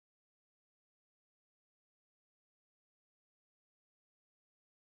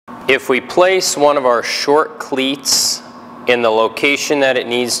If we place one of our short cleats in the location that it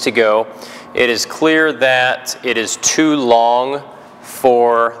needs to go, it is clear that it is too long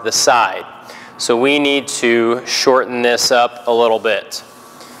for the side. So we need to shorten this up a little bit.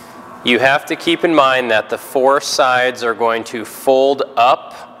 You have to keep in mind that the 4 sides are going to fold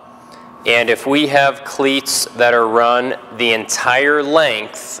up, and if we have cleats that are run the entire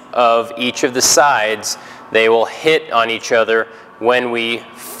length of each of the sides, they will hit on each other when we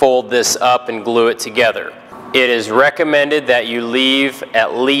fold this up and glue it together. It is recommended that you leave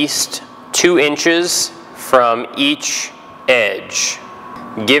at least 2 inches from each edge.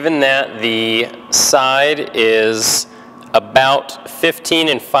 Given that the side is about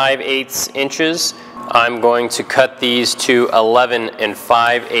 15 5/8 inches, I'm going to cut these to 11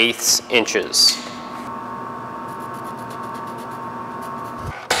 5/8 inches.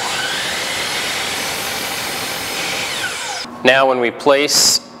 Now when we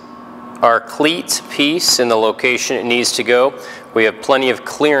place our cleat piece in the location it needs to go, we have plenty of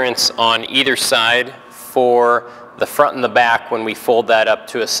clearance on either side for the front and the back when we fold that up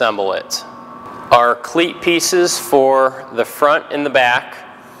to assemble it. Our cleat pieces for the front and the back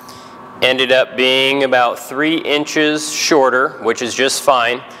ended up being about 3 inches shorter, which is just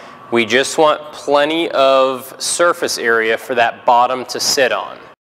fine. We just want plenty of surface area for that bottom to sit on.